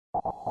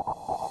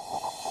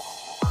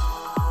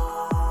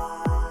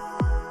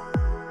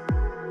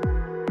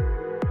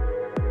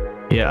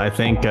Yeah, I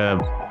think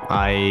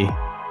I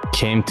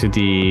came to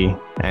the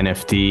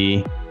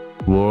NFT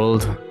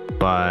world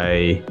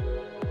by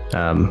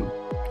um,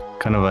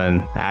 kind of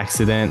an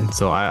accident.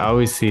 So I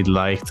obviously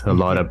liked a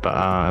lot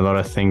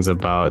of things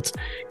about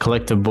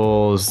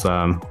collectibles.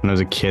 When I was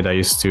a kid, I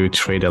used to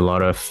trade a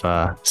lot of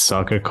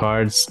soccer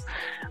cards.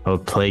 I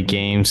would play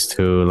games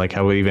to like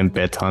I would even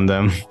bet on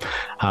them,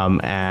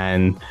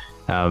 and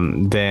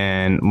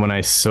then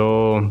I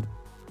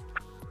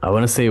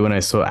want to say when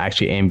I saw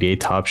actually NBA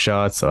Top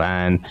Shots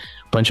and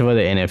a bunch of other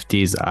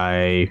NFTs,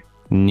 I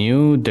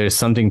knew there's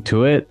something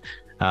to it.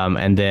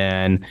 And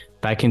then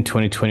back in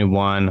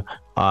 2021,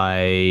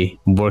 I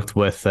worked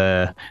with,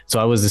 so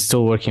I was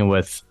still working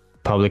with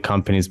public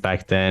companies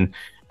back then.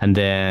 And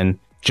then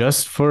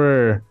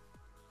I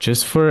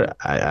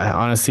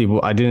honestly,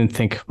 I didn't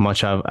think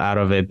much out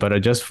of it, but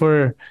just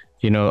for,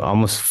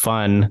 almost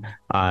fun,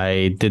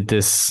 I did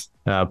this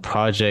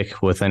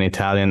project with an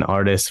Italian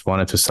artist,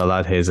 wanted to sell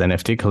out his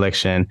NFT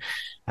collection.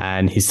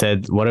 And he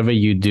said, whatever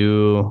you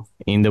do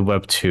in the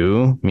web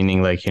 2,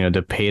 meaning like,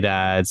 the paid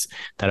ads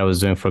that I was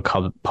doing for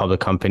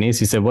public companies,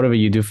 he said, whatever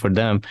you do for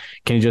them,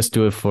 can you just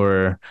do it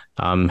for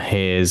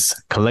his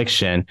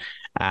collection?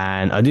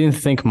 And I didn't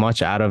think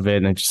much out of it,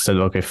 and I just said,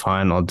 okay,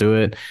 fine, I'll do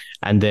it.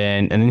 And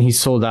then he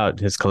sold out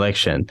his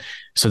collection.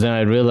 So then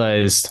I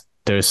realized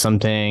there's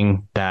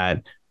something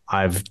that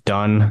I've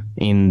done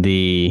in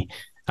the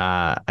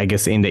I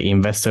guess in the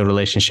investor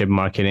relationship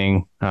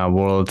marketing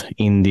world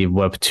in the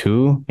Web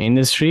 2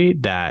 industry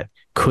that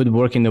could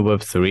work in the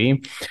Web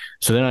 3.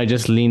 So then I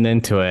just leaned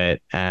into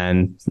it,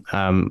 and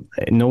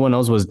no one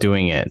else was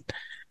doing it.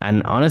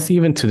 And honestly,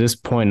 even to this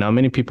point, not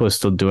many people are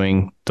still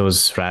doing those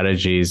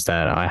strategies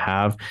that I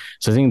have.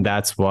 So I think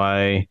that's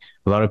why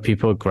a lot of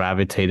people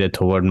gravitated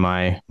toward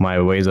my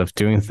ways of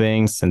doing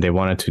things, and they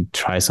wanted to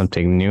try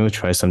something new,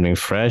 try something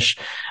fresh,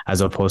 as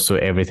opposed to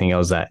everything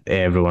else that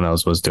everyone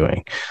else was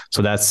doing.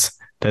 So that's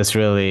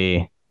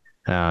really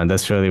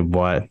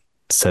what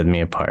set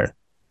me apart.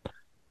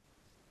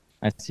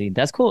 I see.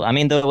 That's cool. I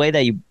mean, the way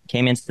that you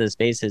came into the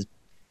space is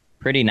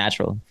pretty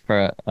natural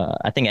for,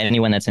 I think,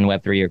 anyone that's in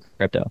Web3 or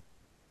crypto.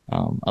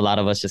 A lot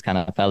of us just kind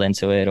of fell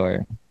into it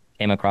or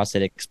came across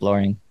it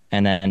exploring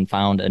and then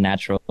found a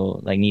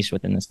natural like niche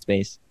within the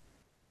space.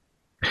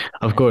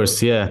 Of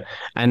course, yeah.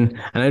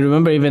 And I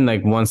remember even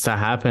like once that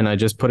happened, I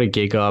just put a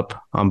gig up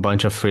on a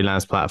bunch of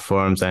freelance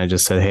platforms and I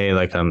just said, hey,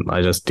 like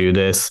I just do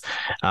this.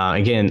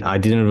 Again, I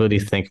didn't really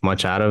think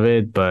much out of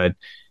it, but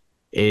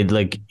it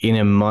like in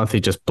a month it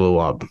just blew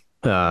up.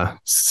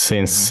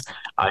 Since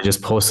I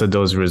just posted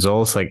those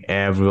results, like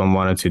everyone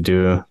wanted to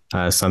do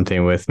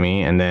something with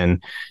me, and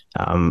it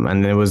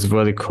was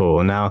really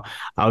cool. Now,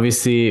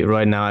 obviously,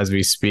 right now as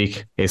we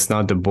speak, it's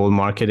not the bull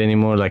market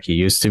anymore like it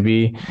used to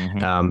be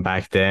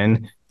back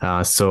then.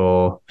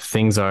 So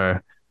things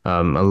are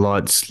a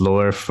lot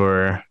slower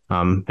for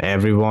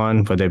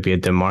everyone, whether it be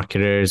the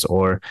marketers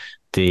or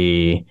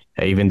the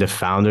even the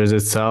founders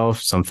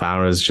itself. Some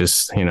founders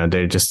just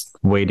they're just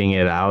waiting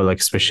it out. Like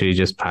especially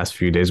just past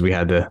few days, we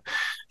had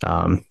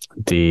um,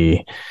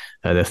 the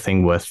the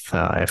thing with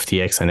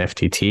FTX and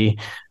FTT.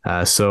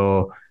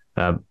 So,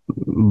 but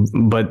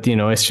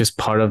it's just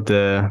part of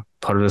the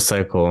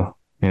cycle.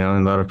 A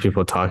lot of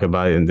people talk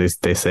about it and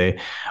they say,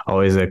 oh,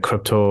 is a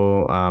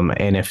crypto,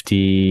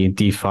 NFT,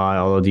 DeFi,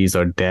 all of these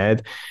are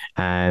dead.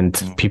 And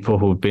people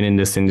who've been in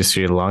this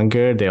industry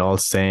longer, they're all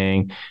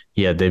saying,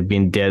 yeah, they've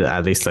been dead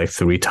at least like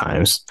 3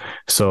 times.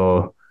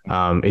 So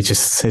it's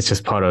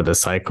just part of the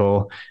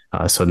cycle.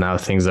 So now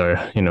things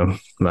are, in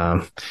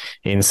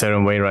a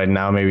certain way right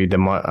now, maybe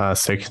I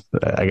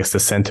guess the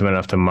sentiment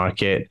of the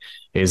market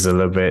is a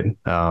little bit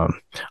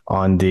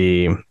on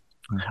the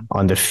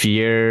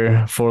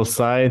fearful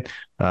side.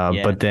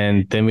 But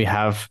then we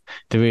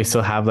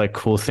still have like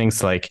cool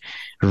things like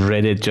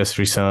Reddit just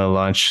recently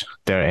launched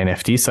their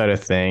NFT side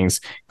of things,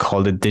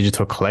 called it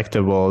digital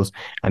collectibles,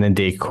 and then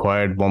they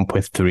acquired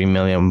 1.3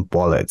 million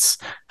wallets,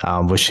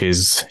 which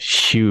is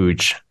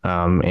huge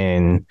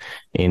in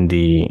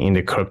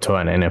the crypto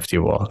and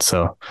NFT world.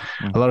 So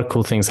a lot of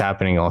cool things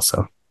happening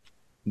also.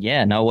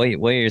 Yeah, no, what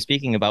you're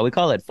speaking about, we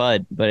call it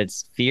FUD, but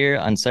it's fear,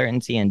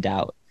 uncertainty, and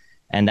doubt.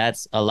 And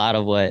that's a lot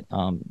of what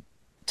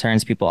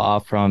turns people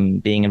off from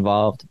being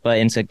involved. But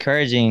it's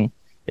encouraging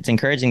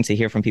to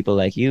hear from people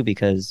like you,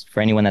 because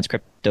for anyone that's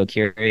crypto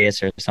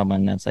curious or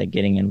someone that's like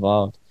getting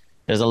involved,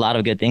 there's a lot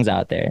of good things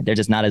out there. They're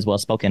just not as well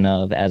spoken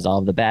of as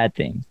all the bad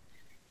things.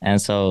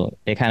 And so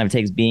it kind of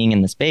takes being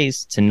in the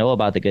space to know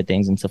about the good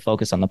things and to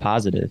focus on the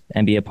positive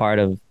and be a part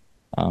of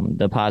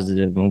the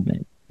positive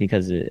movement,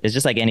 because it's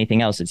just like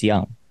anything else. It's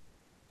young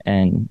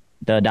and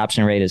the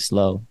adoption rate is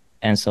slow.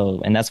 And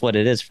that's what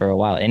it is for a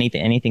while.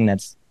 Anything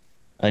that's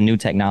a new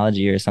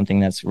technology or something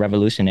that's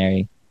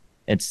revolutionary,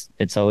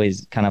 it's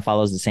always kind of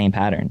follows the same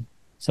pattern.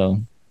 So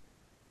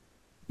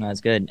no, that's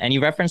good. And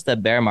you referenced the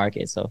bear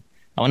market. So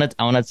I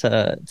wanted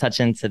to touch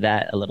into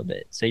that a little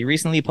bit. So you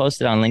recently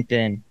posted on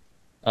LinkedIn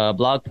a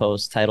blog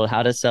post titled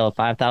 "How to Sell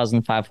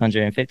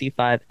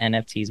 5,555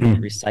 NFTs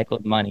with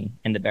Recycled Money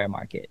in the Bear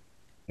Market."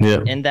 Yeah.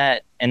 In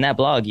that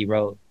blog, you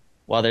wrote,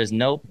 while there's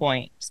no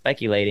point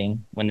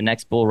speculating when the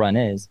next bull run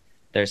is,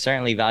 there's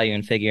certainly value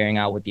in figuring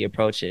out what the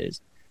approach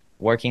is,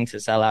 working to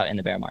sell out in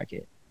the bear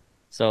market.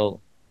 So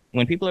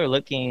when people are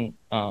looking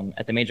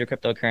at the major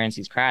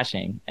cryptocurrencies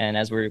crashing, and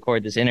as we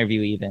record this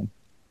interview, even,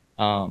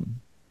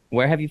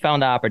 where have you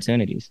found the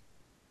opportunities?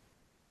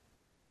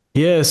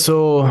 Yeah,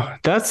 so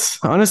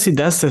that's honestly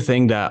that's the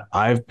thing that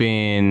I've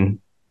been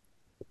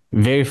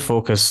very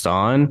focused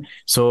on.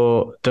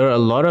 So there are a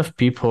lot of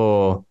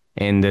people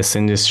in this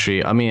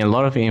industry. I mean, a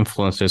lot of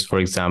influencers, for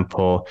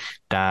example,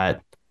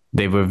 that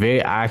they were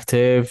very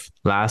active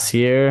last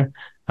year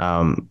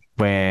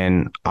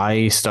when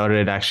I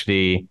started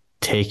actually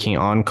taking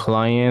on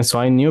clients. So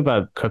I knew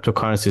about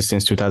cryptocurrency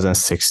since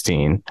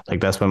 2016. Like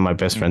that's when my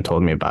best friend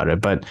told me about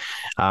it. But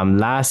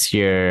last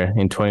year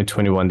in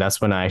 2021, that's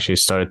when I actually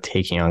started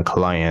taking on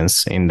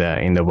clients in the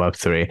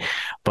Web3.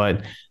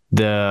 But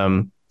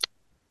the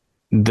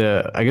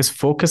the I guess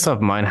focus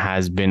of mine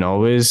has been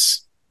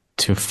always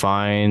to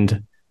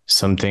find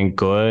something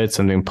good,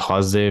 something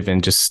positive,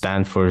 and just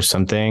stand for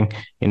something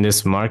in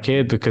this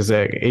market because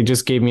it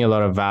just gave me a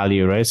lot of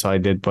value, right? So I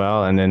did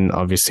well, and then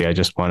obviously I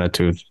just wanted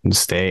to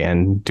stay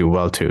and do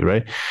well too,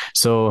 right?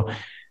 So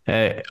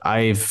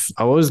I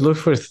always look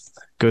for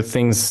good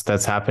things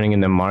that's happening in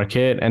the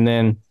market, and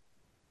then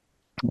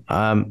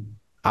um,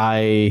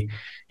 I,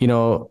 you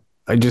know,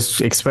 I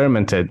just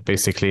experimented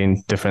basically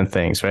in different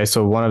things, right?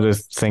 So one of the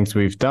things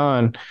we've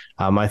done,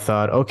 I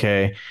thought,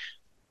 okay,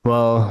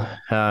 well,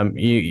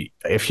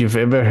 if you've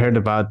ever heard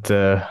about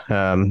the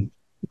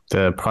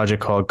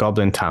project called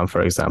Goblin Town,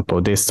 for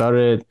example, they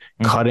started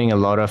Mm-hmm. cutting a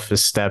lot of the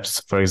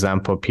steps. For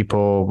example,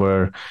 people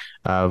were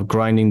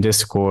grinding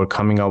Discord,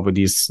 coming up with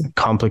these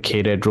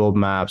complicated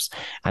roadmaps,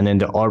 and then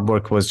the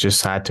artwork was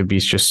just had to be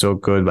just so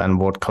good and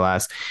world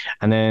class.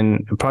 And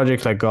then a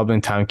project like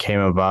Goblin Town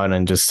came about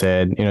and just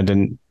said,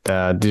 then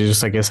they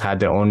just I guess had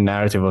their own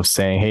narrative of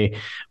saying, hey,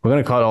 we're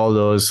gonna cut all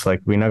those.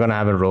 Like we're not gonna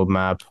have a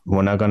roadmap.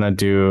 We're not gonna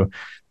do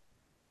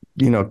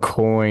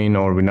coin,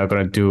 or we're not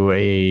going to do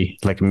a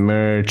like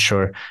merch,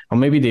 or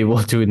maybe they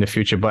will do in the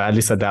future, but at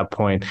least at that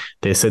point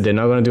they said they're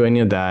not going to do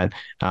any of that.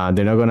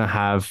 They're not going to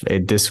have a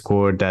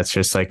Discord that's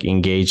just like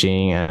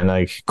engaging and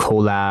like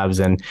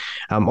collabs and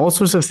all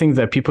sorts of things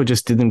that people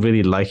just didn't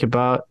really like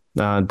about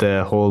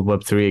the whole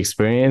Web3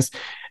 experience.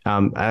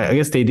 I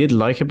guess they did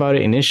like about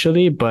it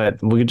initially,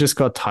 but we just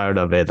got tired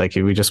of it. Like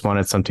we just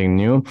wanted something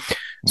new.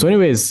 So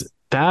anyways,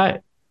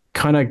 that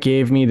kind of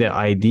gave me the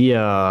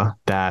idea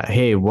that,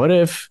 hey, what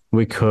if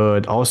we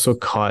could also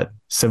cut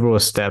several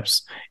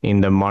steps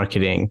in the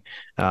marketing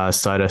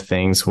side of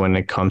things when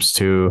it comes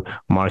to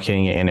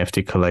marketing an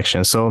NFT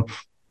collection? So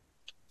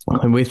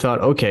we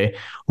thought, okay,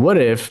 what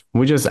if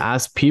we just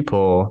ask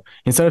people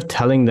instead of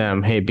telling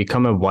them, hey,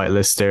 become a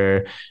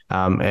whitelister,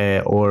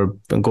 or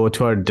go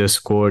to our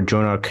Discord,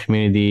 join our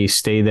community,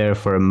 stay there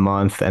for a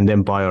month, and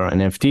then buy our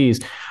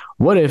NFTs?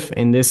 What if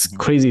in this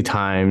crazy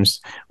times,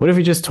 what if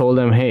we just told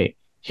them, hey,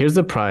 here's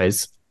the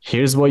price,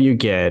 here's what you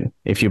get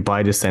if you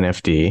buy this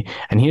NFT,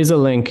 and here's a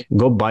link,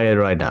 go buy it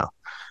right now.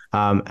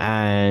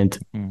 And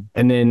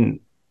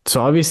then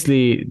so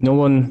obviously no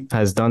one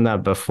has done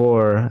that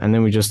before, and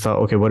then we just thought,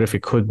 okay, what if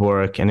it could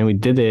work? And then we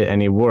did it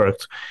and it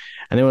worked,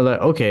 and then we're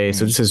like, okay,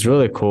 so this is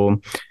really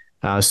cool.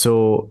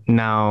 So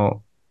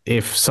now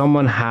if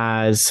someone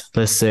has,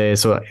 let's say,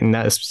 so in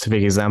that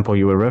specific example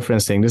you were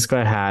referencing, this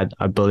guy had,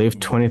 I believe,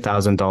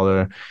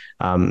 $20,000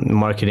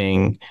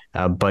 marketing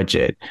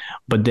budget,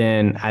 but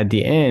then at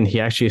the end he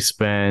actually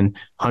spent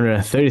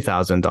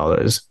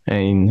 $130,000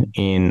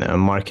 in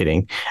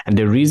marketing, and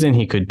the reason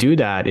he could do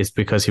that is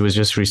because he was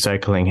just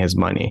recycling his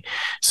money.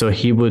 So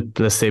he would,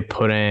 let's say,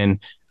 put in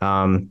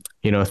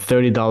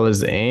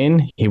 $30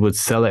 in, he would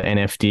sell an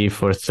NFT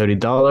for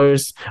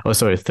 $30. Oh,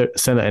 sorry,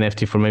 sell an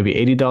NFT for maybe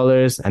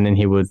 $80, and then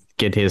he would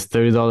get his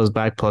 $30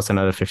 back plus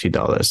another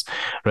 $50,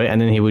 right?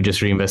 And then he would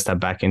just reinvest that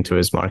back into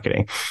his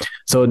marketing.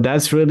 So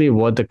that's really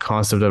what the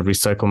concept of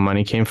recycle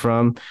money came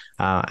from,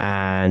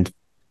 and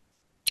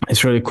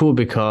it's really cool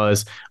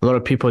because a lot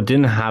of people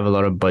didn't have a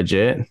lot of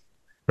budget,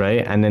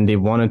 right? And then they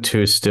wanted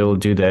to still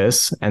do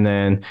this, and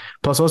then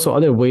plus also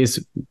other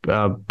ways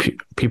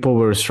people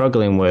were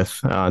struggling with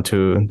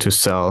to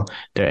sell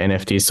their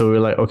NFTs. So we were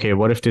like, okay,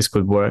 what if this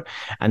could work?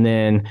 And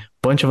then a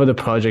bunch of other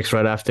projects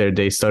right after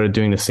they started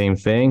doing the same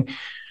thing.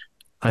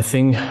 I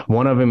think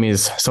one of them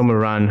is somewhere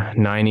around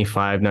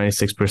 95,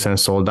 96%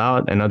 sold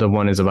out. Another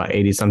one is about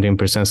 80 something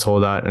percent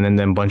sold out. And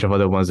then a bunch of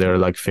other ones that are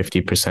like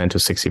 50% to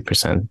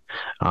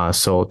 60%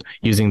 sold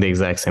using the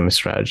exact same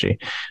strategy.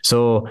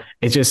 So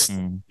it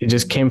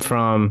just came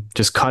from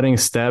just cutting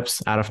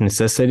steps out of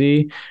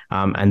necessity.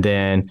 And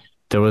then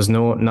there was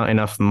not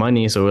enough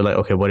money. So we're like,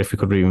 okay, what if we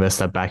could reinvest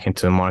that back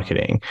into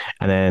marketing?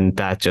 And then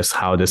that's just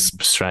how this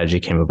strategy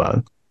came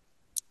about.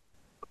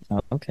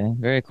 Okay,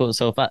 very cool.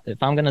 So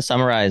if I'm gonna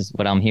summarize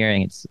what I'm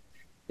hearing, it's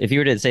if you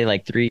were to say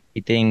like three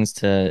things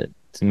to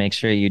make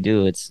sure you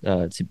do, it's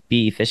to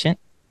be efficient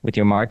with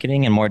your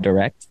marketing and more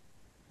direct,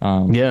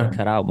 Yeah.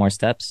 cut out more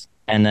steps,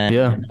 and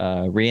Yeah.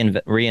 then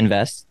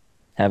reinvest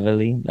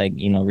heavily, like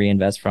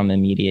reinvest from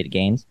immediate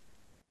gains.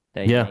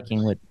 that you're Yeah.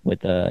 making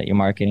with your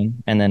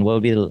marketing? And then what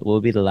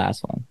would be the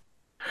last one?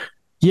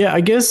 Yeah,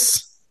 I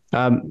guess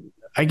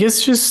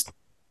just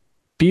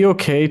be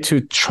okay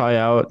to try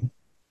out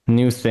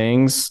new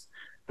things,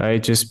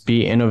 right? Just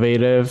be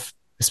innovative,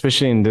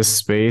 especially in this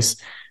space,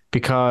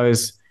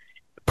 because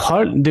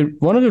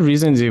one of the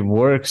reasons it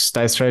works,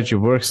 that strategy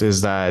works,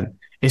 is that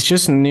it's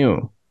just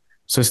new.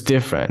 So it's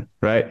different,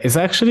 right? It's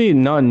actually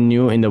not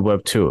new in the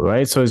web too,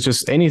 right? So it's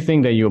just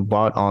anything that you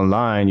bought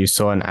online, you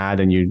saw an ad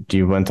and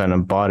you went on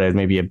and bought it,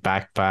 maybe a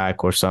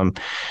backpack or some,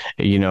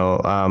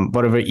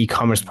 whatever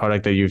e-commerce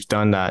product that you've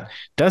done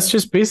that's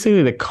just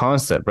basically the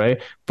concept,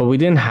 right? But we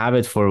didn't have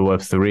it for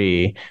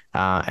Web3.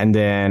 And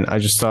then I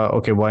just thought,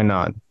 okay, why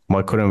not?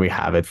 Why couldn't we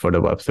have it for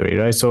the Web3,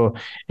 right? So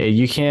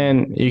you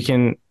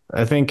can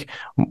I think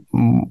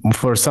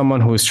for someone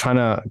who's trying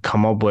to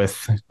come up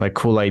with like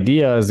cool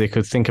ideas, they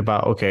could think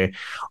about, okay,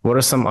 what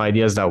are some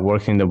ideas that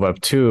work in the web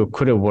 2?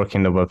 Could it work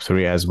in the web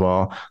 3 as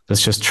well?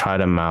 Let's just try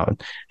them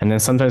out. And then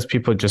sometimes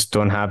people just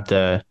don't have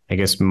the, I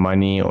guess,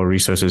 money or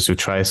resources to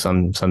try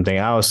something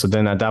else. So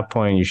then at that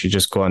point, you should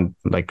just go and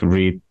like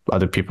read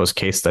other people's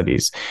case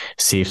studies,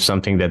 see if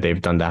something that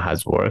they've done that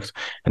has worked.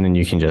 And then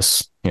you can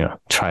just,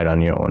 try it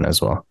on your own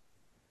as well.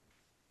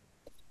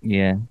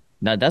 Yeah.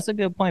 That's a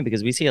good point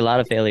because we see a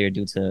lot of failure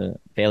due to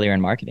failure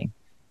in marketing.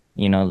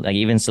 Like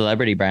even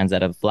celebrity brands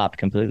that have flopped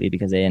completely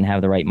because they didn't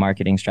have the right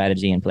marketing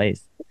strategy in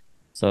place.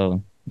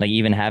 So like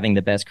even having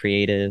the best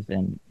creative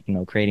and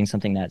creating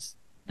something that's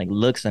like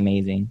looks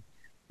amazing,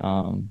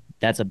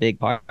 that's a big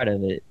part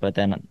of it. But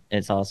then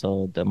it's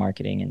also the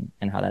marketing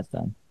and how that's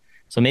done.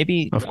 So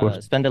maybe Of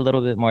course. spend a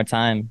little bit more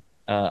time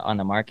on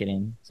the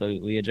marketing. So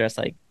we address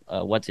like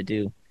what to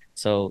do.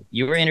 So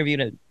you were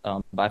interviewed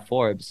by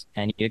Forbes,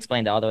 and you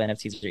explained that although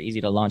NFTs are easy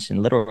to launch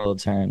in literal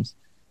terms,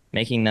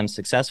 making them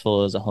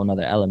successful is a whole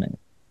nother element.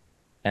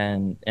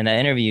 And in that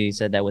interview, you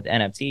said that with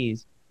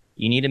NFTs,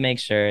 you need to make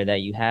sure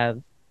that you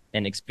have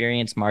an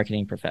experienced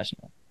marketing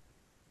professional.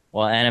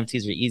 While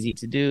NFTs are easy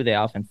to do, they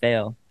often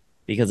fail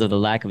because of the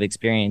lack of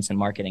experience in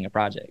marketing a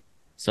project.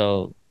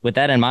 So with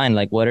that in mind,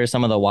 like what are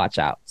some of the watch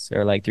outs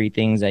or like three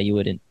things that you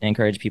would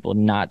encourage people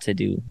not to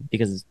do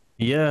because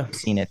Yeah. you've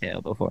seen it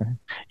fail before?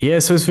 Yeah,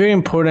 so it's very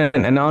important,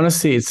 and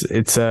honestly,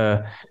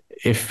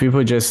 if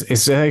people just,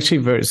 it's actually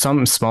very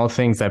some small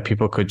things that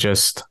people could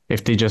just,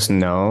 if they just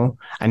know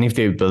and if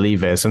they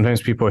believe it.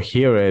 Sometimes people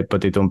hear it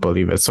but they don't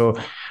believe it. So,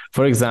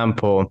 for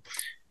example,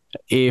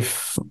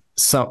 if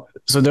so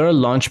there are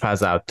launch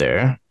pads out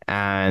there,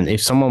 and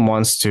if someone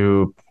wants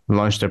to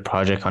launch their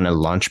project on a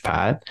launch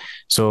pad,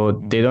 so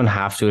Mm-hmm. they don't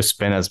have to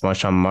spend as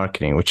much on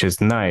marketing, which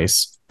is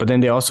nice. But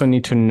then they also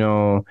need to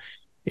know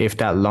if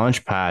that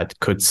launch pad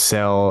could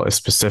sell a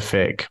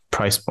specific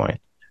price point,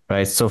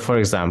 right? So, for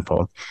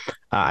example,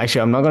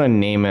 actually, I'm not going to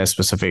name a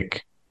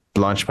specific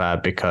launch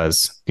pad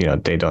because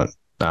they don't,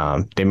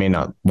 they may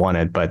not want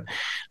it. But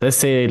let's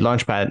say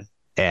Launchpad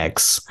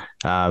X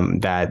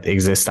that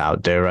exists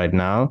out there right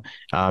now,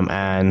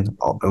 and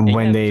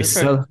when Yeah, they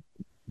sell,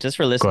 just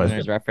for go listeners'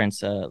 ahead.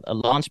 reference, a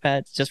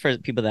launchpad, just for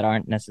people that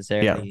aren't Yeah.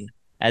 necessarily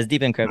as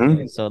deep in crypto.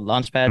 Mm-hmm. So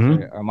launchpads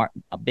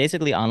Mm-hmm.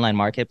 basically online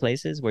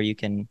marketplaces where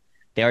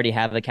they already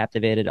have a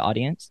captivated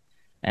audience,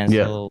 and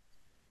Yeah. so,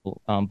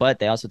 but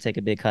they also take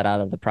a big cut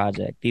out of the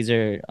project. These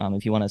are,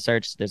 if you want to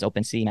search, there's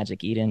OpenSea,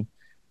 Magic Eden,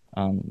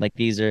 like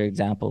these are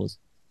examples,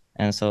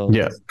 and so,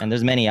 Yeah. and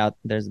there's many out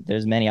there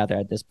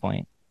at this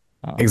point.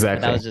 But that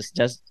Exactly. was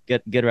just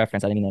good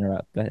reference. I didn't mean to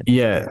interrupt. Go ahead.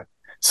 Yeah.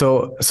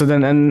 So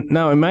then, and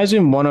now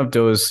imagine one of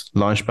those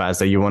launch pads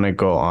that you want to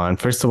go on.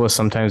 First of all,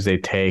 sometimes they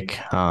take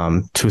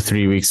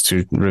 2-3 weeks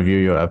to review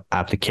your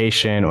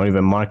application or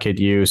even market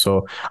you.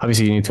 So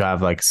obviously you need to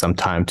have like some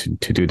time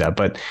to do that.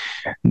 But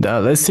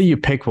let's say you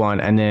pick one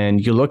and then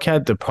you look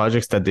at the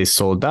projects that they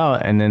sold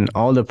out, and then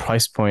all the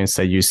price points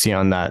that you see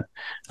on that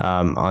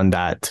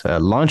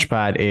launch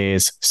pad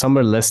is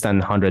somewhere less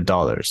than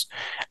 $100.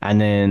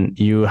 And then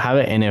you have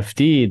an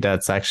NFT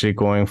that's actually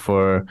going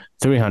for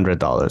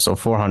 $300 or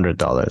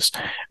 $400,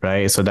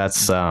 right? So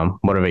that's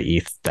whatever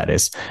ETH that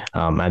is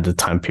at the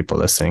time people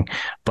listening.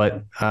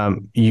 But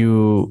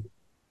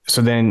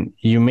so then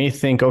you may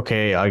think,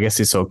 okay, I guess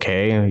it's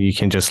okay. You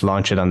can just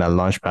launch it on that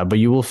launch pad, but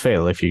you will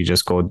fail if you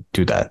just go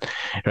do that,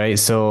 right?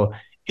 So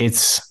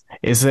it's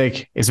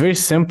like it's very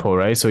simple,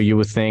 right? So you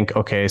would think,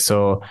 okay,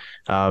 so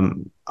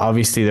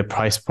obviously the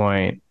price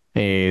point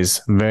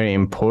is very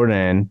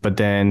important, but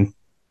then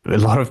a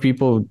lot of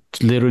people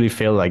literally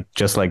fail like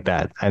just like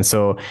that. And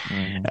so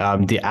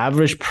Mhm. the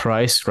average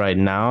price right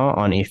now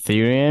on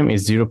Ethereum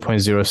is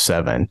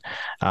 0.07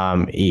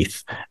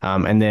 ETH.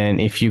 And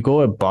then if you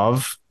go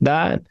above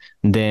that,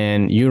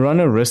 then you run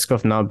a risk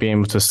of not being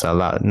able to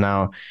sell out.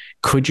 Now,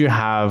 could you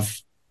have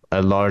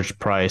a large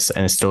price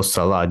and still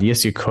sell out?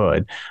 Yes, you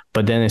could.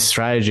 but then the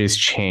strategies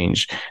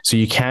change. So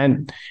you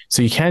can't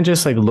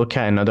just like look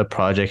at another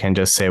project and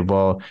just say,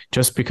 well,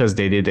 just because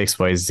they did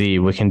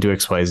XYZ, we can do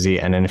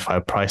XYZ. And then if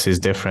our price is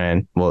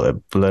different,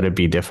 well, let it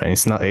be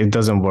different. It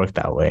doesn't work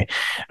that way.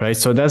 Right.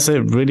 So that's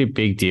a really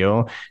big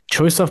deal.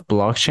 Choice of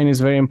blockchain is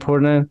very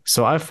important.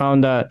 So I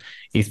found that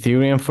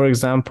Ethereum, for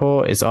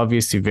example, is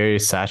obviously very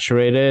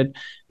saturated.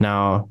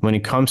 Now, when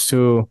it comes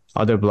to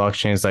other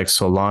blockchains like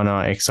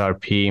Solana,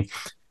 XRP,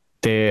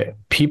 the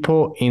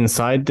people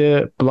inside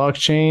the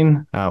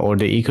blockchain or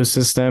the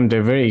ecosystem,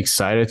 they're very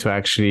excited to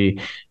actually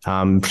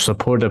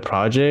support the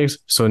projects.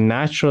 So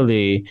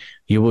naturally,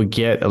 you will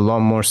get a lot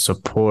more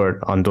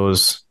support on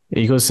those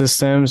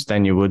ecosystems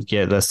than you would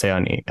get, let's say,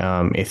 on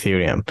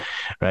Ethereum,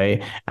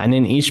 right? And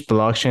then each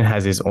blockchain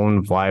has its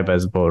own vibe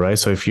as well, right?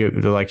 So if you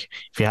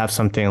have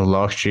something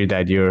luxury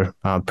that you're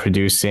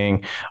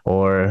producing,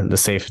 or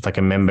let's say if it's like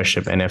a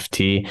membership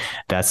NFT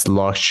that's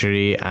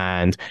luxury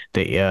and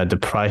the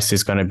price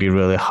is going to be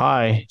really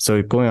high, so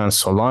going on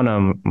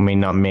Solana may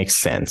not make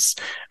sense,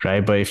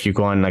 right? But if you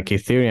go on like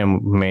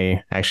Ethereum,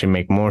 may actually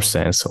make more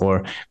sense,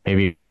 or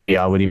maybe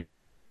I would even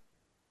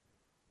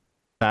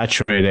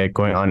saturated,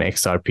 going on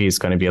XRP is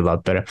going to be a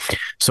lot better.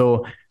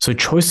 So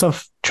choice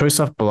of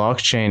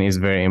blockchain is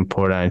very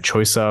important.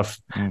 Choice of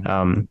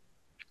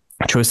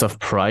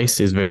price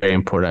is very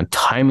important.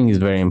 Timing is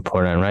very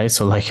important, right?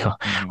 So like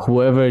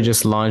whoever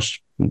just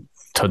launched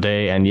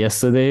today and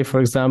yesterday, for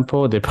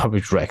example, they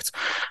probably wrecked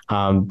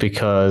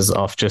because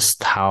of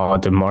just how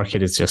the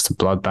market is just a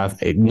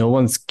bloodbath. No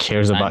one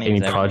cares about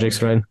any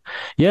projects, right?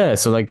 Yeah,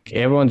 so like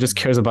everyone just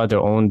cares about their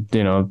own,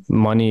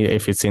 money,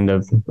 if it's in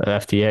the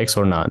FTX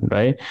or not,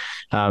 right?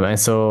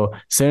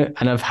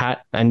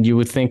 And you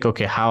would think,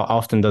 okay, how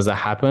often does that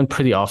happen?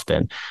 Pretty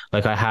often.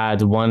 Like I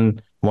had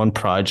one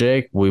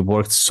project we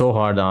worked so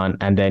hard on,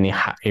 and then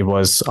it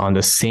was on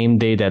the same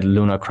day that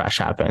Luna crash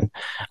happened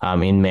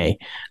in May.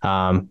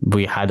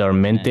 We had our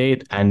mint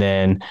date, and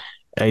then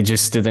it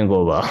just didn't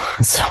go well.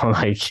 So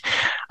like,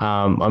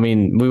 I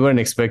mean, we weren't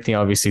expecting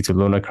obviously to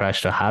Luna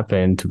crash to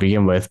happen to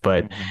begin with,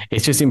 but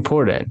it's just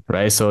important,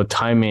 right? So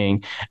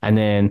timing, and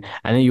then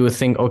you would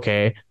think,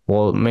 okay,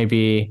 well,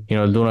 maybe,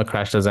 Luna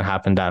crash doesn't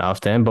happen that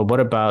often, but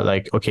what about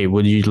like, okay,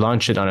 would you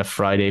launch it on a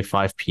Friday,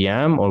 5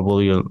 p.m. or will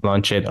you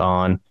launch it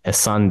on a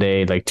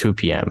Sunday, like 2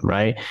 p.m.,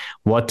 right?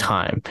 What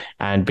time?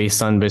 And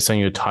based on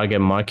your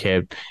target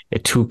market,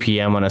 at 2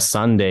 p.m. on a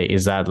Sunday,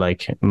 is that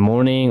like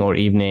morning or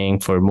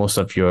evening for most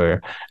of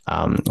your,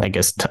 I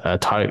guess,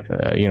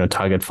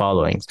 target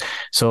followings?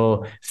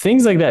 So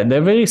things like that,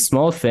 they're very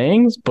small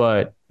things,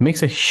 but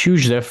makes a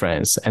huge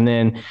difference. And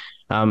then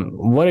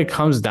what it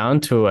comes down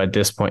to at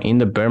this point in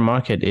the bear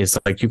market is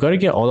like you got to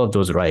get all of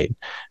those right.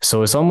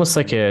 So it's almost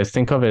like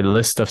think of a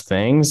list of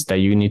things that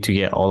you need to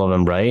get all of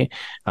them right.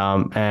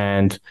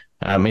 And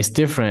it's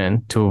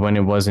different to when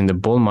it was in the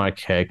bull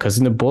market, because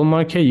in the bull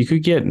market you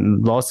could get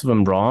lots of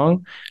them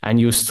wrong and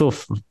you still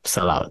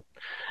sell out.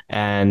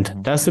 And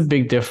that's a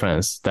big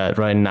difference, that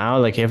right now,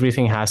 like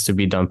everything has to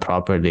be done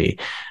properly.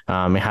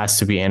 It has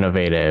to be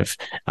innovative.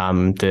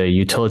 The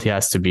utility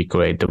has to be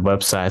great. The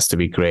website has to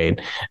be great.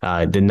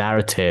 The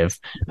narrative,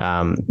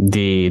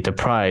 the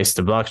price,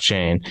 the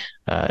blockchain,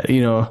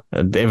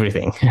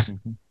 everything.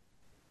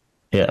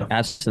 Yeah.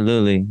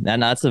 Absolutely.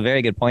 And that's a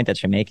very good point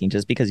that you're making.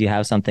 Just because you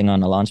have something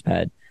on a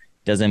launchpad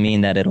doesn't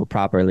mean that it'll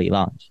properly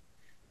launch.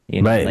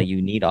 Right. Like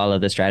you need all of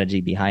the strategy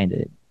behind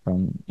it.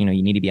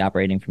 You need to be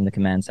operating from the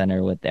command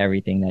center with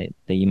everything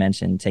that you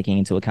mentioned, taking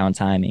into account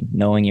timing,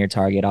 knowing your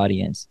target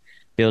audience,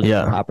 building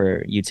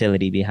proper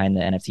utility behind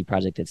the NFT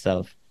project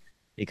itself.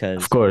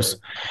 Because of course,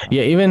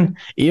 even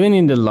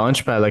in the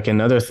launchpad, like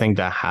another thing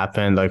that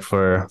happened, like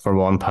for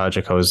one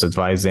project I was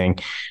advising,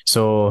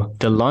 so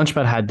the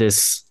launchpad had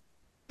this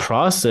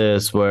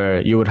process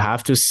where you would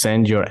have to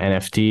send your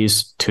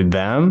NFTs to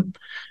them.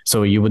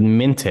 So you would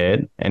mint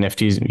the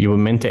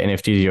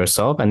NFTs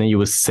yourself, and then you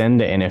would send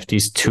the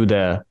NFTs to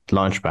the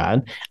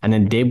launchpad, and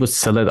then they would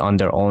sell it on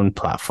their own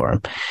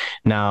platform.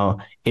 Now,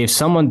 if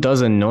someone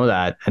doesn't know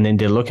that, and then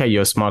they look at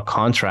your smart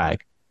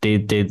contract, they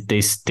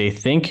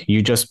think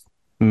you just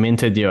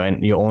minted your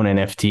own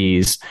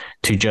NFTs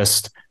to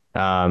just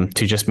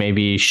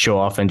maybe show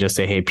off and just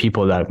say, hey,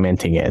 people are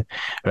minting it,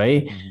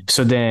 right?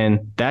 So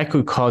then that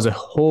could cause a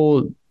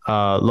whole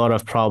lot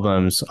of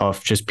problems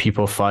of just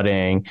people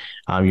flooding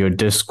your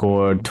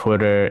Discord,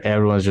 Twitter,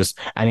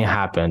 and it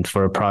happened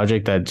for a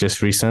project that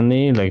just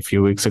recently, like a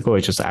few weeks ago,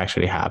 it just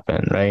actually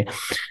happened, right?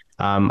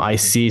 I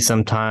see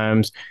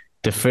sometimes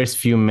the first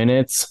few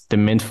minutes, the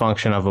mint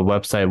function of a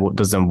website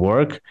doesn't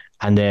work.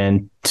 And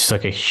then it's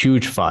like a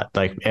huge fight.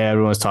 Like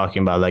everyone's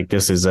talking about like,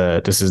 this is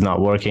not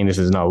working.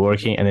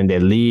 And then they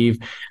leave.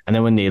 And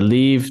then when they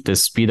leave, the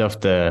speed of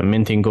the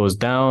minting goes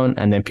down.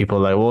 And then people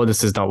are like, well,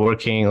 this is not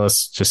working.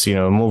 Let's just,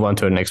 move on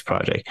to the next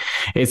project.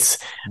 It's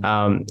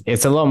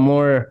a lot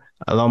more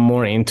a lot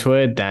more into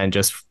it than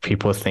just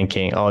people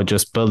thinking, oh,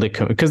 just build it.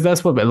 Because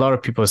that's what a lot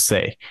of people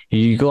say.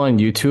 You go on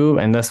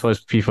YouTube and that's what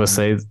people Mhm.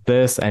 say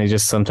this, and it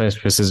just sometimes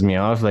pisses me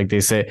off. Like they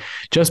say,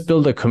 just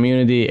build a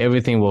community,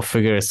 everything will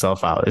figure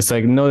itself out. It's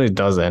like, no, it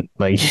doesn't.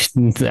 Like it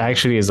Mhm.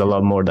 actually is a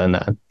lot more than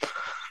that.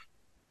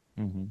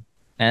 Mhm.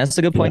 And that's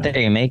a good point Yeah.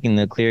 that you're making,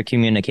 the clear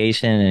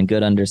communication and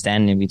good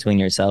understanding between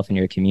yourself and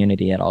your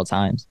community at all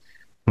times.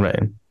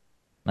 Right.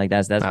 Like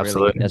that's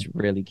Absolutely.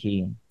 really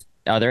key.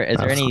 Is there any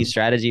Absolutely.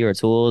 strategy or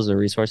tools or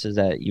resources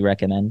that you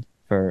recommend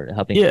for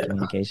helping Yeah.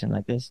 communication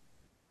like this?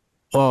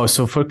 Oh,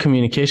 so for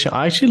communication,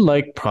 I actually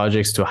like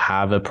projects to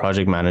have a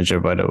project manager,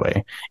 by the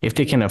way, if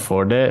they can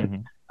afford it. Hmm.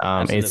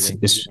 Um, it's Absolutely.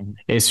 it's Hmm.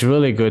 it's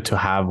really good to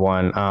have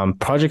one.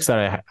 Projects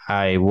that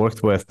I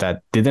worked with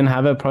that didn't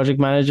have a project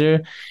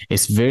manager,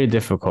 it's very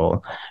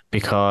difficult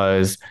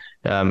because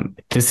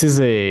this is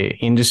a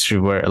industry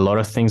where a lot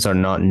of things are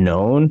not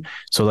known.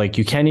 So like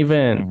you can't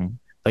even Hmm.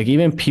 like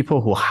even people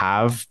who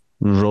have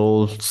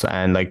roles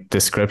and like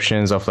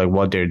descriptions of like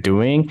what they're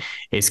doing,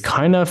 it's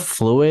kind of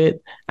fluid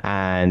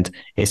and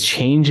it's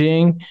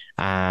changing,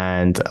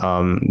 and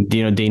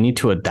they need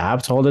to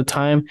adapt all the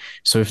time.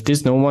 So if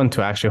there's no one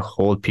to actually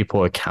hold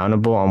people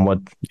accountable on what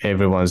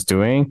everyone's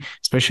doing,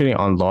 especially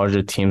on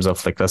larger teams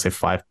of like let's say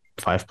five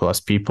plus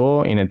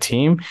people in a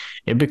team,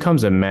 it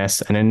becomes a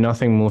mess and then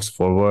nothing moves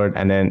forward,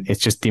 and then it's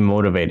just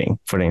demotivating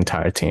for the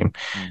entire team.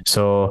 Hmm.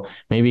 So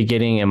maybe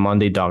getting a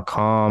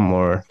monday.com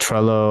or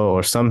Trello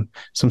or some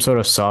sort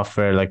of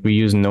software, like we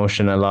use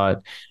Notion a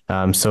lot,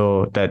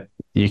 so that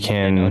you Yeah,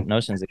 can,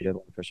 Notion's a good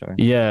one for sure.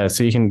 yeah,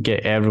 so you can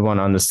get everyone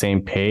on the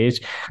same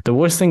page. The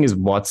worst thing is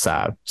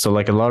WhatsApp. So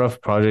like a lot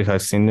of projects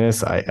I've seen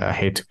this, I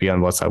hate to be on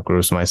WhatsApp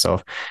groups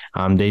myself.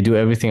 They do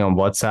everything on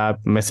WhatsApp,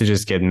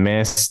 messages get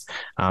missed,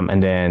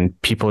 and then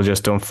people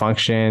just don't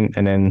function.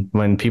 And then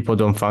when people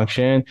don't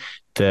function,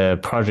 the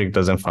project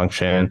doesn't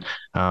function.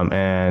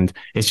 And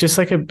it's just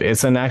like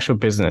it's an actual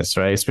business,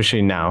 right?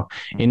 Especially now.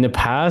 In the Hmm.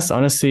 past,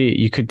 honestly,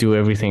 you could do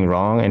everything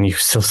wrong and you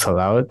still sell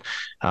out.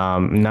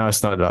 Now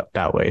it's not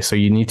that way. So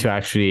you need to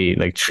actually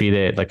like treat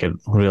it like a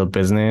real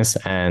business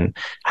and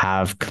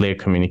have clear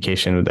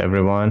communication with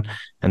everyone.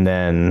 And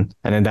then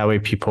that way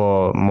people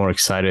are more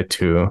excited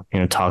to,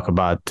 talk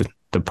about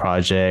the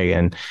project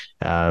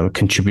and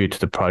contribute to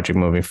the project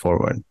moving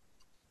forward.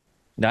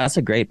 That's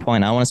a great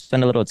point. I want to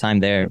spend a little time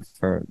there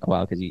for a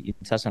while because you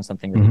touched on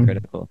something really Mm-hmm.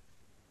 critical.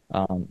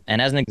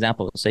 And as an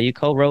example, so you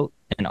co-wrote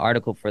an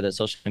article for the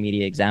Social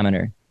Media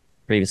Examiner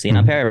previously, and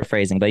I'm Mm-hmm.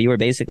 paraphrasing, but you were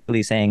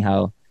basically saying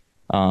how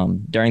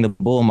during the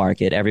bull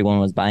market, everyone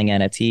was buying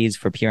NFTs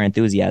for pure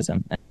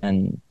enthusiasm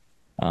and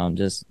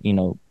just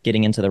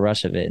getting into the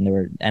rush of it, and there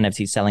were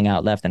NFTs selling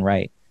out left and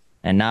right.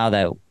 And now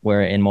that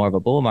we're in more of a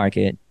bull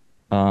market,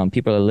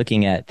 people are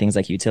looking at things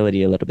like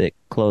utility a little bit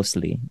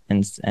closely,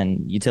 and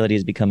utility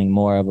is becoming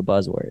more of a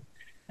buzzword.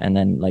 And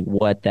then like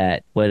what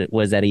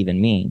does that even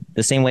mean?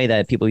 The same way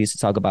that people used to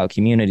talk about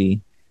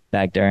community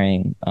back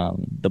during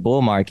the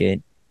bull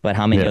market, but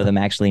how many of Yeah. them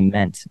actually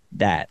meant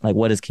that? Like,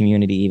 what does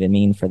community even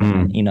mean for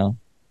them?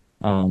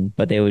 Mm.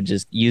 But they would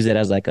just use it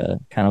as like a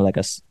kind of like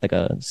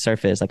a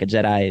surface, like a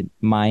Jedi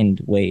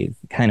mind wave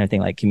kind of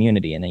thing, like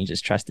community, and then you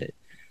just trust it.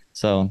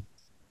 So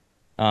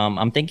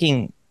I'm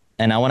thinking,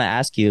 and I want to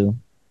ask you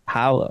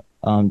how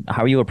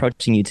are you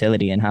approaching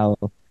utility, and how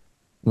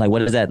like what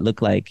does that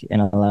look like in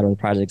a lot of the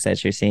projects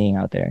that you're seeing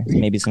out there?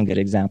 Maybe some good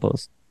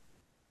examples.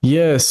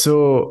 Yeah,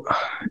 so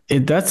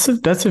that's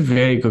a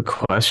very good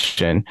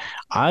question.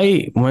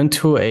 I went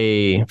to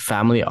a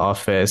family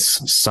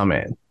office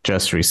summit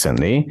just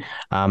recently,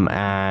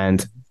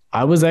 and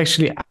I was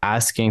actually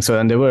asking. So,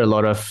 and there were a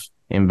lot of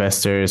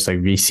investors, like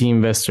VC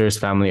investors,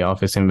 family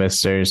office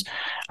investors,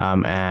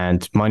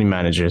 and money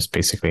managers,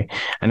 basically.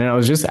 And then I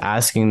was just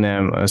asking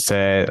them. I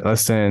said,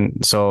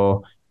 "Listen,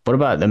 so." What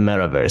about the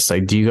metaverse?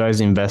 Like, do you guys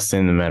invest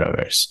in the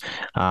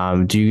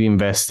metaverse? Do you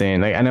invest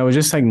in like, and I was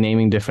just like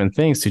naming different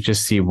things to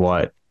just see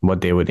what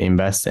they would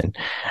invest in.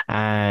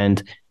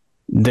 And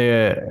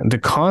the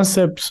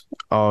concept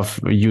of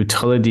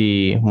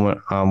utility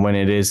when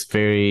it is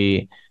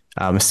very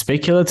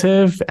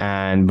speculative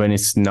and when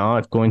it's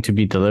not going to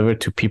be delivered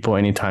to people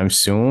anytime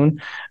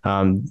soon,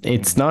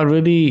 it's Mhm. not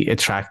really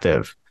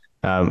attractive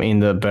in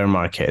the bear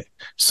market.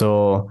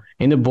 So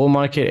in the bull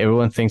market,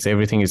 everyone thinks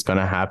everything is going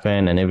to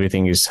happen and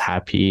everything is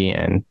happy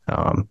and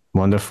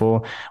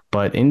wonderful.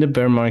 But in the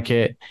bear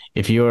market,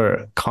 if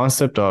your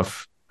concept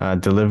of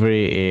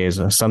delivery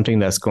is something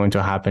that's going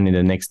to happen in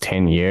the next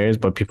 10 years,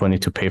 but people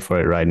need to pay for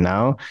it right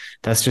now,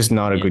 that's just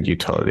not a Yeah. good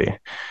utility.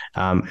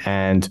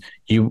 And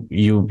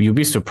you'll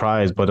be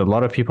surprised, but a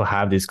lot of people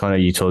have these kind of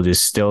utilities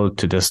still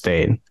to this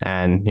day.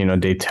 And,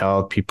 they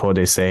tell people,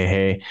 they say,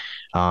 hey,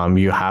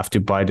 you have to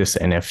buy this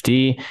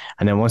NFT.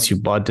 And then once you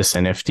bought this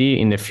NFT,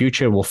 in the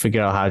future, we'll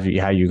figure out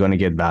how you're going to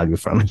get value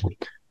from it.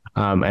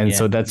 And Yeah.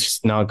 so that's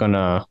just not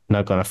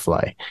gonna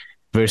fly.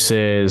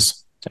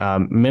 Versus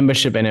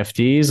membership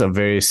NFTs are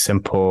very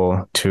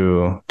simple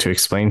to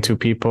explain to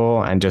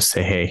people and just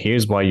say, hey,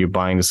 here's why you're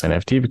buying this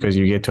NFT, because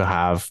you get to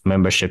have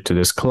membership to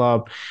this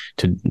club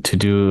to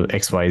do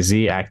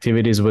XYZ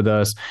activities with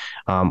us.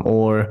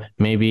 Or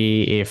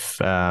maybe if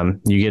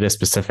you get a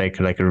specific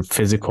like a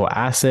physical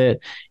asset,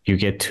 you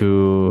get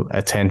to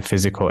attend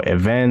physical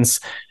events.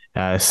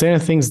 Certain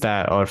things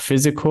that are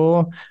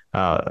physical,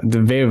 they're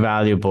very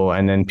valuable,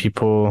 and then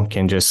people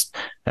can just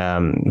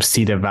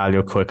see the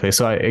value quickly.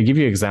 So I give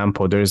you an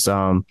example. There's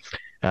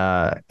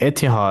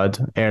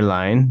Etihad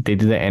airline. They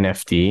did the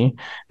NFT.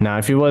 Now,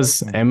 if it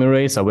was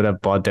Emirates, I would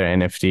have bought their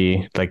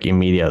NFT like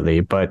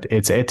immediately. But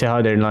it's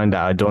Etihad airline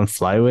that I don't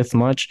fly with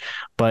much.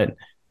 But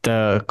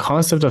the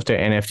concept of their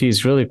NFT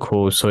is really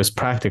cool. So it's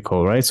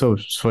practical, right? So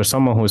for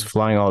someone who's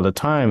flying all the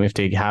time, if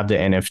they have the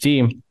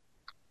NFT,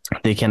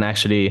 they can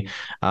actually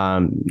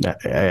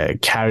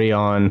carry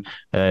on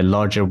a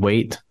larger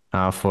weight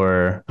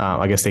for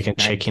I guess they can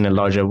check in a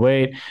larger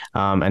weight,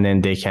 and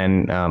then they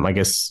can I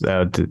guess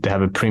they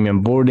have a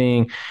premium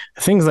boarding,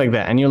 things like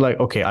that. And you're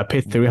like, okay, I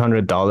paid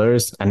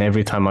 $300, and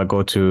every time I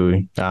go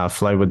to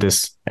fly with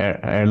this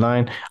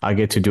airline, I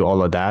get to do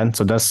all of that.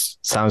 So that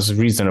sounds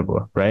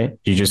reasonable, right?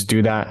 You just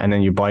do that, and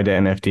then you buy the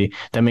NFT.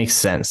 That makes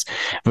sense.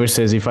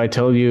 Versus if I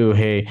tell you,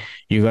 hey,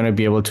 you're gonna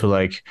be able to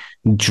like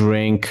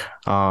drink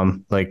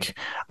like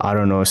I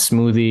don't know, a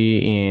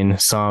smoothie in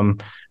some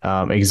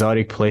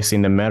exotic place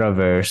in the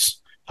metaverse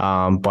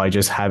by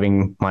just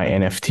having my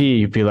NFT,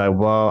 you'd be like,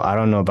 well, I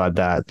don't know about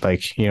that.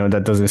 Like, you know,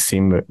 that doesn't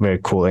seem very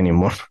cool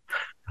anymore.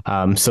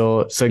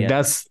 So Yeah.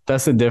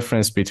 that's the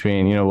difference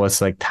between, you know,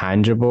 what's like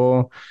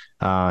tangible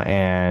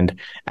and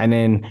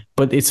then,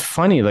 but it's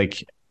funny,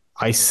 like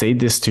I say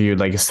this to you,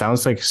 like it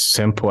sounds like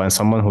simple, and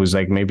someone who's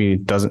like maybe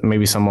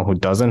someone who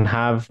doesn't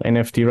have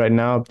NFT right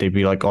now, they'd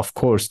be like, of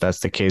course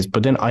that's the case.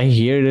 But then I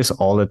hear this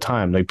all the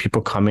time, like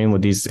people come in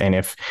with these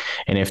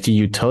NFT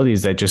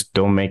utilities that just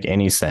don't make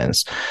any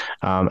sense,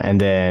 and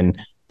then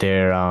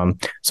they're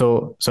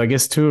so I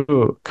guess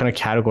to kind of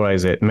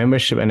categorize it,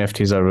 membership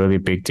NFTs are a really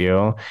big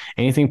deal.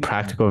 Anything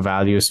practical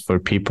values for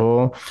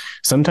people.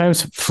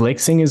 Sometimes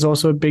flexing is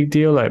also a big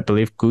deal. I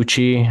believe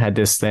Gucci had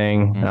this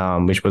thing,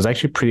 which was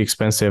actually pretty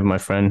expensive. My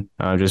friend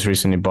just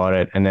recently bought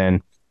it, and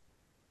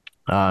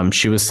then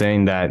she was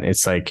saying that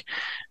it's like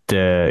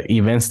the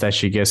events that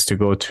she gets to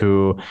go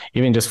to,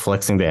 even just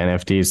flexing the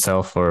NFT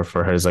itself for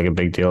her is like a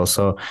big deal.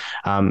 So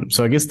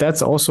I guess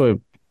that's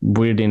also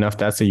weirdly enough,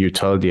 that's a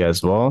utility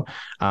as well.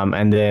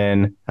 And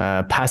then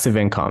passive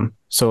income.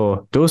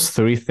 So those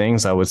three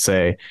things I would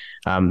say,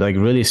 like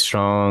really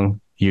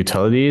strong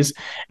utilities.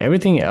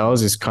 Everything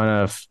else is kind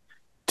of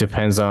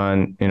depends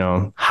on, you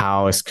know,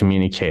 how it's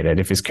communicated.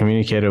 If it's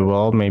communicated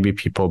well, maybe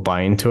people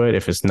buy into it.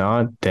 If it's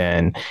not,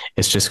 then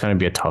it's just going to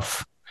be a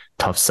tough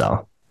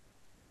sell.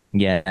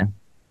 Yeah.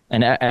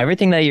 And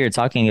everything that you're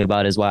talking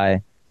about is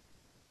why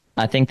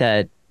I think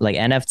that like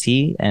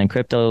NFT and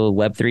crypto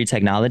Web3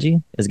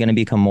 technology is going to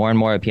become more and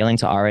more appealing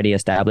to already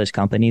established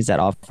companies that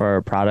offer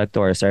a product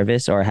or a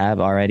service or have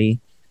already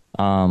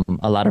a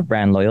lot of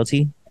brand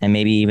loyalty and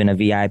maybe even a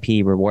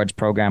VIP rewards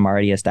program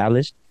already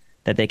established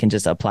that they can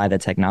just apply the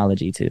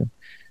technology to.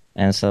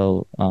 And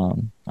so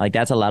like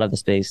that's a lot of the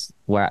space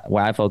where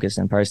I focus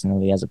in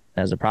personally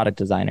as a product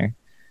designer.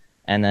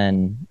 And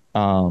then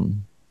I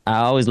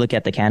always look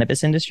at the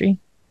cannabis industry,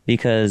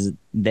 because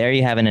there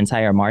you have an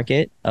entire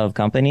market of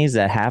companies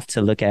that have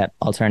to look at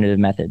alternative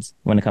methods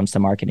when it comes to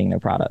marketing their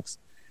products.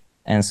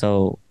 And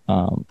so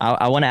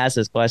I want to ask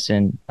this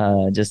question,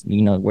 just,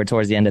 you know, we're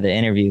towards the end of the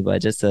interview, but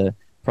just to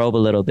probe a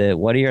little bit,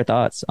 what are your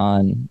thoughts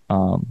on,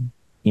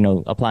 you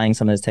know, applying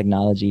some of this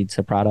technology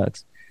to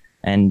products?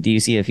 And do you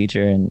see a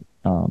future in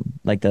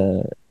like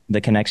the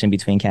connection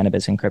between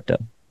cannabis and crypto?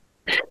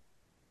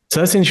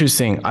 So that's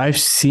interesting. I've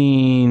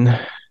seen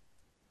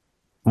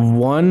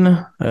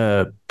one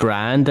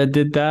brand that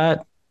did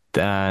that,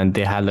 and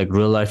they had like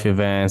real life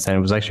events, and it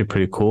was actually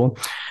pretty cool.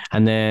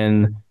 And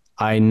then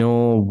I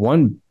know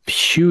one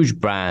huge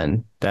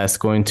brand that's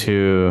going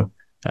to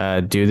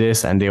do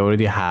this, and they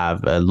already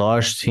have a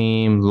large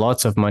team,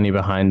 lots of money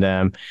behind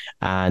them,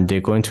 and they're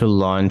going to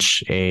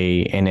launch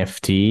a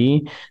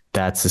NFT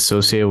that's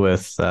associated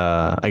with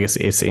I guess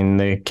it's in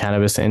the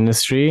cannabis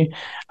industry.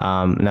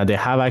 Now they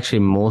have actually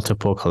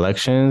multiple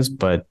collections,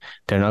 but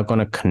they're not going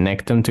to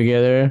connect them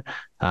together.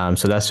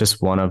 So that's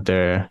just one of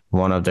their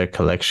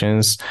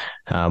collections,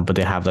 but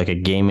they have like a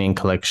gaming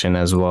collection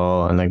as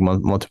well, and like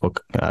multiple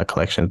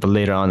collections. But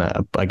later on,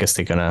 I guess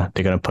they're gonna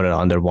put it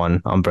under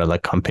one umbrella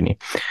company.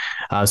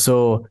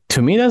 So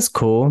to me, that's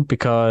cool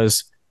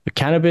because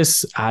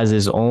cannabis has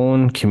its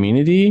own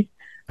community.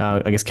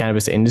 I guess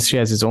cannabis industry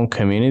has its own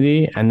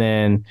community, and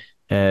then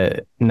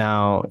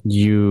now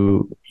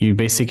you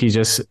basically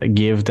just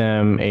give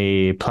them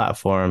a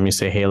platform. You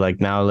say, hey,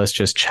 like now let's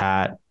just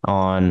chat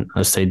on,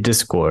 let's say,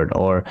 Discord,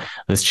 or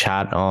let's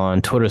chat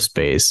on Twitter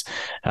Space,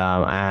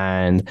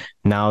 and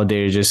now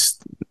they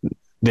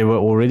were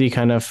already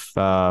kind of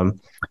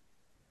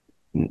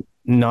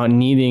not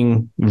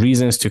needing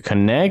reasons to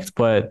connect,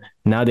 but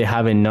now they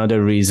have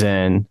another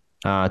reason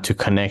to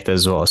connect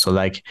as well. So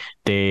like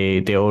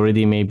they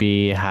already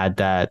maybe had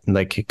that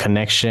like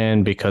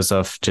connection because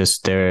of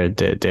just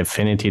the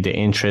affinity, the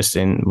interest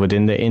in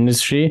within the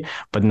industry,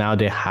 but now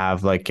they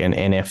have like an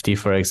NFT,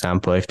 for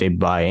example. If they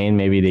buy in,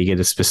 maybe they get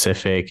a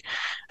specific,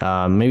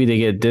 maybe they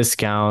get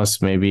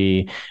discounts,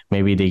 maybe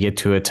they get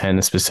to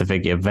attend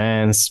specific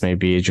events,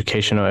 maybe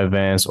educational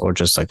events or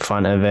just like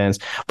fun events,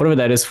 whatever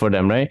that is for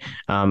them, right?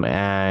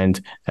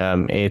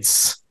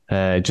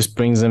 It just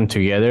brings them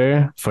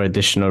together for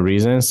additional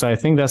reasons. So I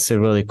think that's a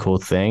really cool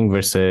thing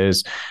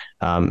versus,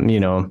 you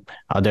know,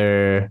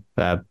 other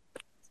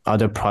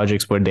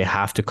projects where they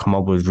have to come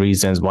up with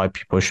reasons why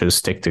people should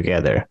stick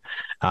together.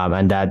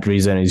 And that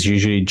reason is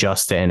usually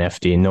just the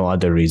NFT, no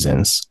other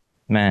reasons.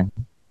 Man,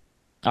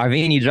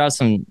 Arvin, you dropped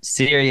some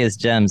serious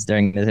gems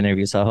during this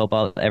interview, so I hope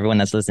everyone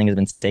that's listening has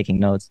been taking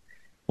notes.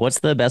 What's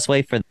the best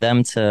way for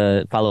them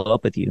to follow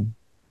up with you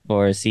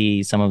or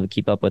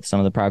keep up with some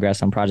of the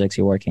progress on projects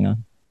you're working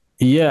on?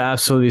 Yeah,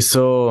 absolutely.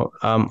 So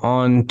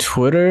on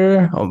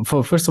Twitter,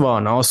 first of all,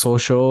 on all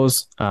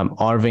socials,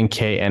 Arvin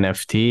K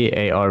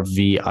NFT,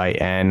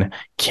 Arvin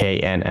K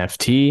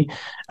NFT,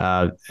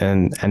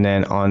 and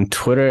then on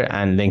Twitter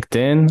and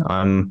LinkedIn,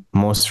 I'm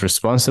most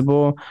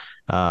responsible,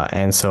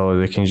 and so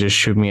they can just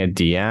shoot me a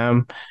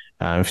DM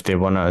if they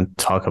want to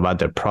talk about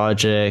their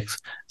project,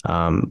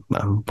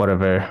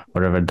 whatever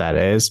that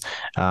is,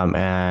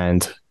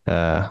 and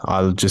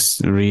I'll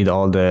just read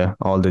all the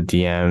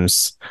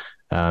DMs.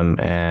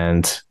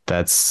 And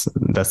that's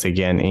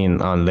again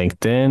on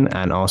LinkedIn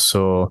and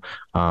also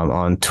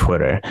on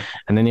Twitter.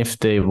 And then if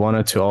they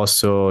wanted to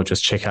also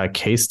just check out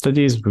case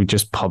studies, we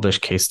just publish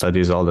case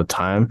studies all the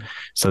time.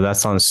 So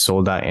that's on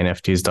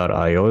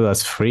soldoutnfts.io.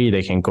 That's free.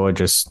 They can go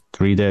just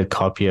read it,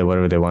 copy it,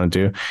 whatever they want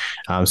to do.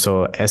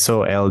 So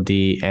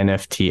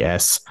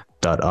soldnfts.io,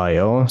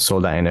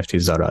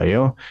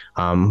 soldoutnfts.io.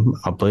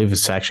 I believe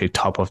it's actually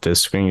top of the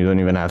screen. You don't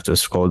even have to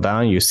scroll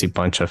down. You see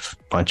bunch of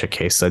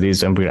case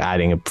studies, and we're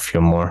adding a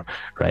few more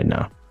right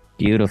now.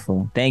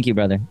 Beautiful. Thank you,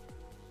 brother.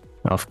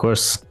 Of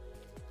course.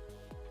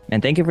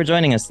 And thank you for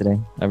joining us today.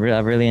 I've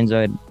really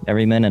enjoyed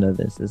every minute of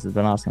this. This has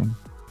been awesome.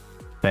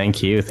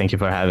 Thank you. Thank you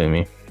for having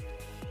me.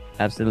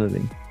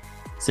 Absolutely.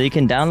 So you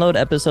can download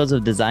episodes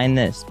of Design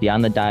This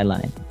Beyond the Die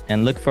Line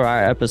and look for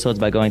our episodes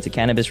by going to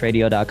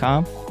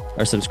cannabisradio.com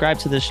or subscribe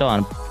to the show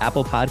on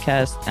Apple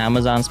Podcasts,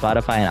 Amazon,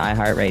 Spotify, and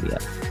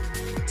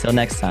iHeartRadio. Till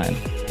next time,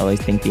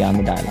 always think beyond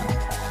the die line.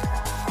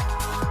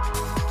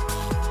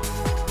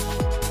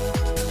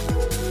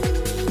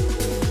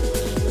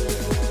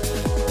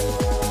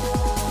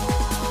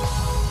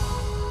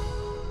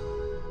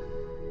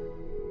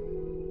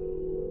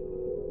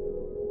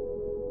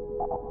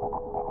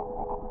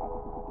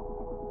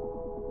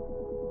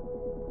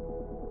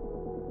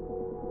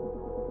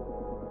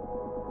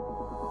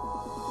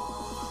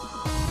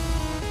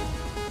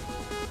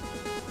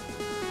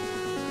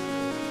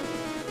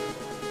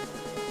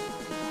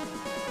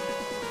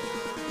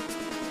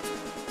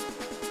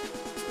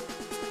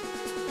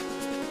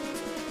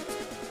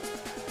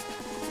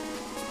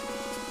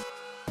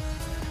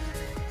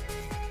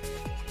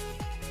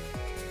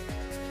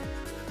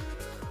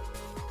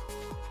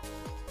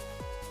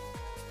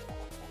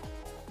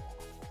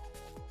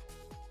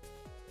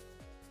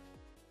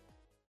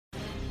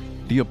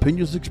 The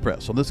opinions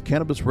expressed on this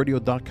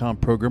CannabisRadio.com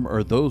program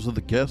are those of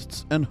the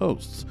guests and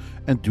hosts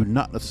and do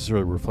not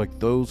necessarily reflect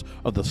those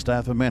of the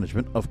staff and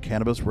management of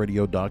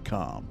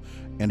CannabisRadio.com.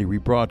 Any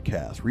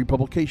rebroadcast,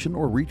 republication,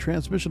 or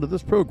retransmission of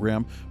this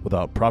program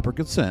without proper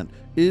consent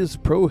is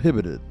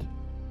prohibited.